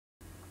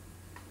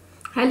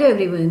Hello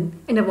everyone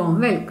and a warm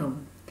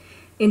welcome.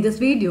 In this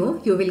video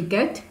you will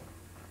get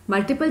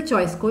multiple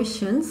choice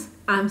questions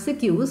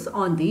MCQs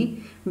on the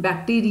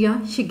bacteria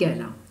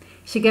Shigella.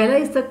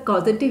 Shigella is the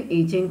causative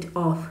agent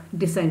of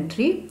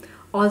dysentery,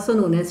 also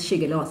known as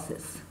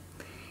Shigellosis.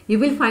 You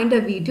will find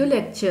a video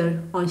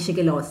lecture on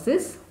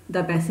Shigellosis,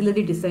 the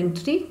bacillary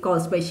dysentery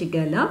caused by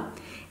Shigella,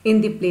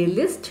 in the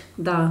playlist.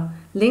 The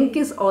link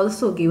is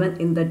also given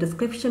in the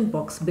description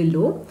box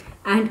below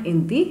and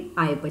in the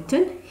I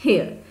button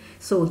here.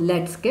 So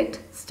let's get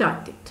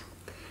started.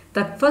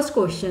 The first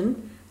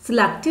question,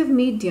 selective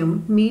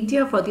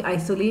media for the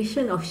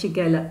isolation of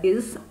Shigella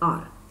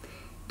are.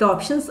 The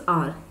options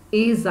are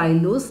A.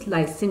 Xylose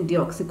lysine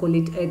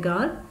deoxycholate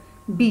agar,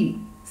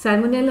 B.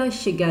 Salmonella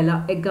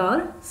Shigella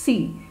agar,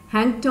 C.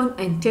 Hankton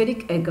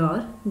enteric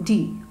agar,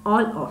 D.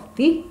 All of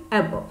the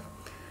above.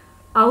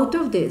 Out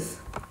of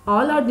this,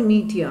 all are the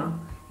media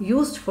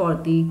used for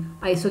the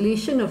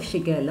isolation of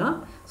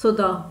Shigella. So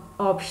the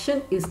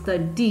option is the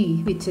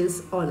D, which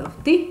is all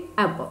of the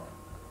above.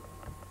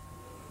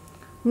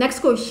 Next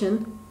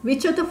question,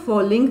 which of the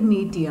following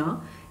media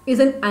is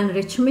an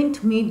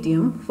enrichment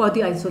medium for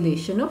the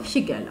isolation of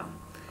Shigella?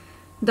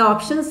 The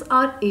options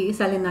are A.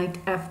 Salinite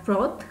F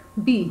broth,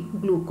 B.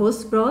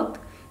 Glucose broth,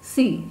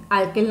 C.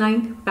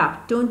 Alkaline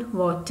peptone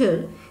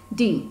water,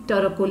 D.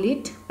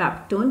 Taurocolate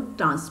peptone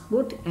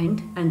transport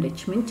and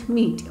enrichment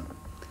medium.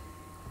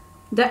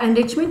 The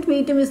enrichment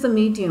medium is the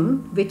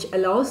medium which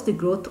allows the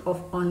growth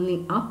of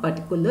only a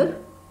particular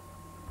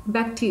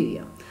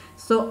bacteria.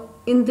 So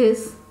in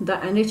this,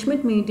 the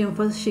enrichment medium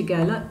for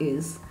Shigella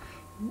is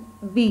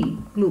B.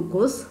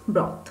 Glucose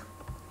broth.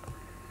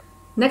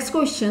 Next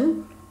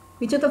question,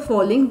 which of the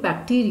following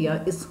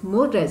bacteria is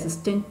more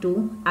resistant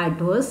to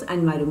adverse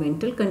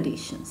environmental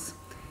conditions?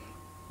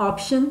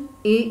 Option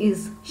A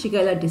is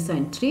Shigella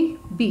dysentery,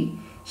 B.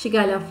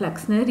 Shigella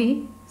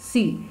flexneri,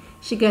 C.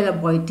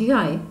 Shigella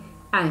boydii,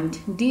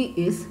 and D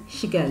is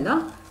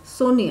Shigella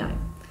sonii.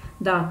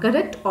 The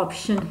correct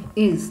option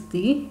is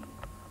the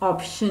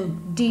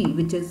option D,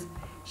 which is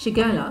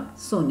Shigella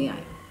sonii.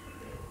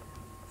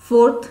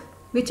 Fourth,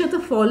 which of the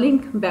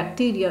following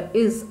bacteria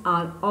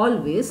are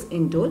always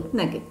indole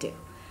negative?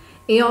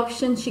 A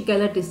option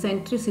Shigella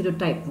dysentery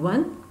serotype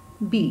 1,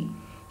 B.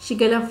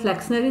 Shigella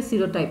flexneri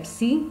serotype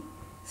C,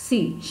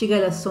 C.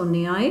 Shigella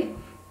sonii,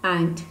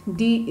 and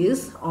D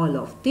is all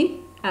of the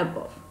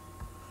above.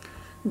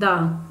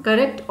 The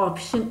correct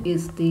option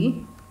is the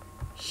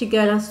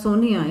Shigella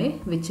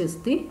sonii, which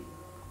is the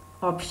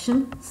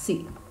option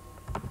C.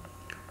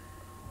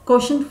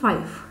 Question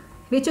 5.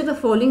 Which of the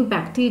following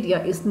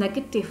bacteria is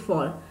negative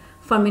for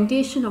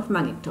fermentation of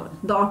mannitol?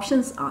 The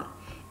options are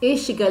A.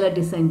 Shigella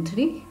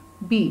dysentery,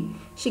 B.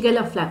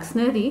 Shigella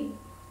flexneri,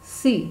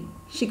 C.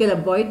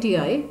 Shigella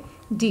boydii,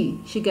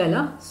 D.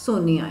 Shigella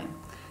sonii.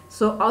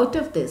 So out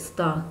of this,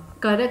 the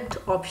correct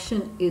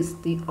option is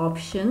the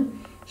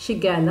option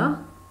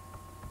Shigella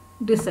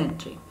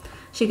dysentery.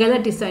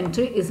 Shigella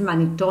dysentery is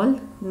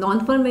mannitol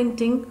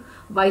non-fermenting,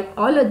 while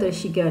all other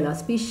Shigella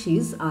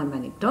species are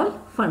mannitol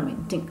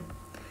fermenting.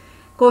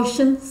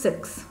 Question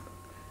 6.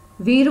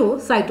 Vero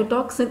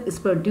cytotoxin is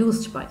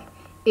produced by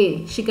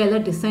A.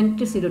 Shigella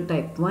dysentery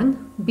serotype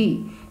 1,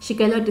 B.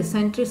 Shigella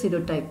dysentery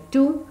serotype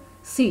 2,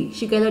 C.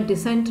 Shigella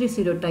dysentery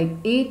serotype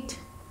 8,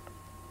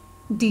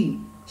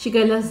 D.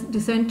 Shigella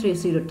dysentery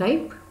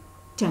serotype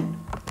 10.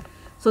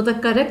 So the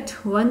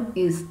correct one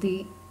is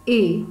the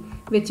A,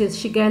 which is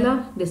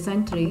Shigella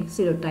dysentery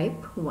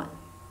serotype 1.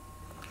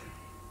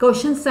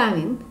 Question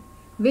 7.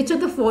 Which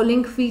of the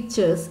following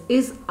features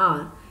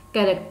are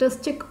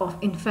characteristic of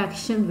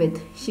infection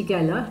with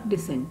Shigella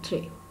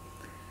dysentery?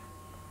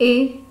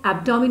 A.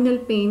 Abdominal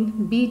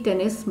pain, B.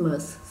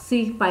 tenesmus,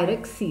 C.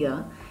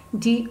 Pyrexia,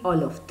 D.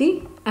 all of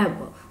the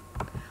above.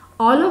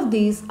 All of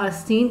these are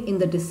seen in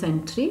the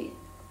dysentery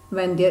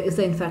when there is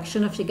an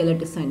infection of Shigella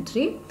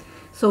dysentery.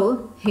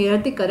 So here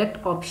the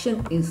correct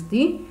option is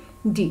the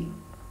D.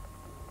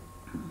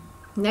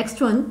 Next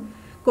one,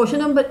 question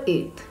number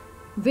 8.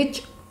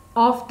 Which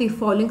of the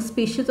following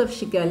species of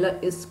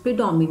Shigella is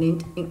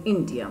predominant in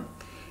India?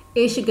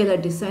 A.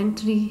 Shigella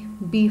dysentery,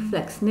 B.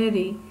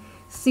 flexneri,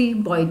 C.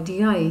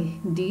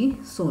 boydii, D.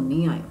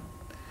 sonii.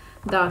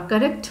 The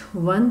correct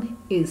one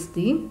is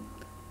the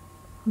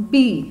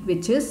B,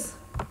 which is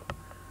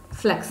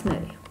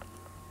flexneri.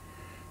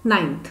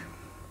 9th.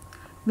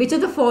 Which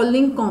of the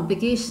following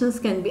complications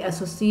can be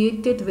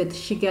associated with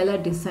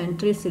Shigella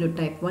dysentery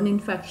serotype 1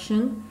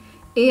 infection?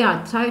 A.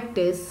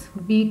 arthritis,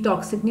 B.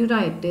 toxic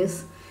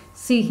neuritis,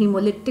 C.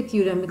 hemolytic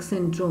uremic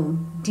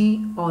syndrome,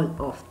 D. all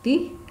of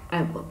the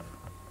above.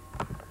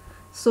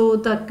 So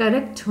the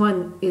correct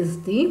one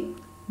is the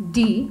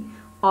D,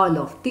 all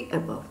of the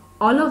above.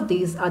 All of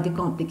these are the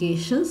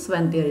complications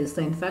when there is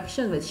the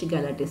infection with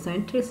Shigella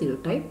dysentery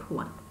serotype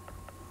 1.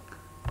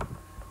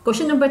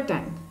 Question number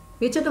 10.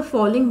 Which of the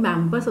following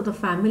members of the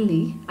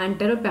family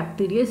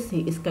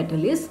Enterobacteriaceae is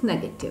catalase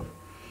negative?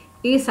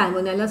 A.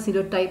 Salmonella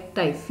serotype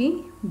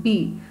typhi,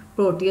 B.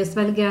 Proteus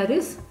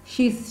vulgaris,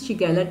 C.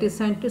 Shigella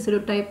dysentery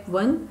serotype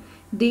 1,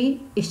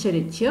 D.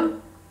 Escherichia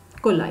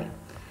coli.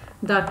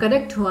 The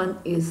correct one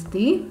is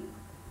the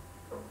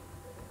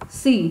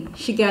C,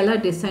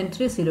 Shigella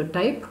dysentry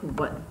serotype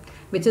 1,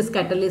 which is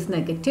catalase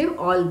negative.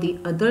 All the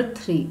other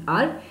 3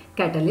 are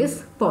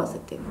catalase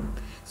positive.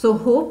 So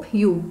hope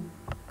you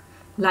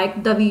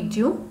liked the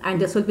video and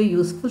this will be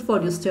useful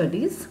for your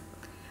studies.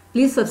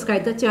 Please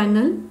subscribe the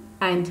channel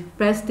and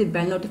press the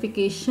bell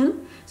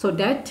notification so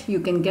that you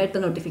can get the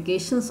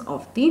notifications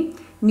of the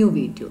new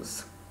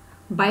videos.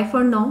 Bye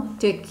for now.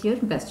 Take care.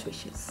 Best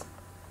wishes.